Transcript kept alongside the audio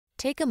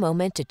Take a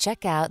moment to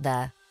check out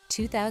the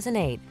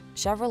 2008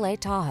 Chevrolet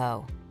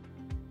Tahoe.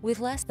 With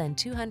less than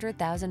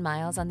 200,000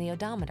 miles on the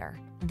odometer,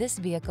 this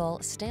vehicle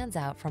stands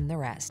out from the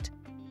rest.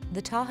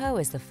 The Tahoe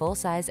is the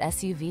full-size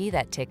SUV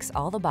that ticks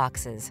all the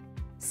boxes.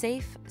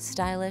 Safe,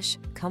 stylish,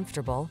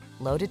 comfortable,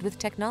 loaded with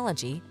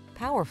technology,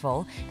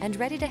 powerful, and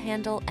ready to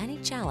handle any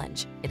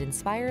challenge, it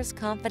inspires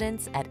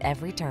confidence at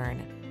every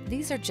turn.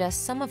 These are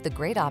just some of the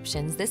great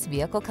options this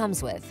vehicle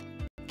comes with: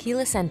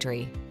 keyless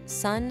entry,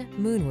 sun,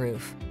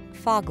 moonroof,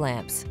 fog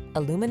lamps,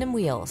 aluminum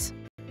wheels,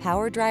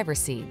 power driver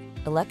seat,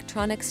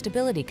 electronic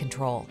stability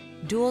control,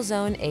 dual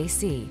zone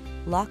AC,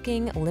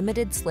 locking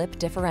limited slip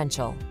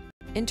differential,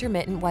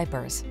 intermittent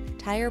wipers,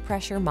 tire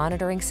pressure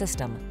monitoring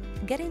system.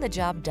 Getting the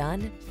job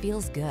done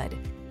feels good.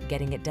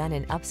 Getting it done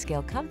in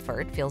upscale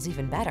comfort feels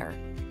even better.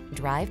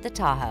 Drive the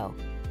Tahoe.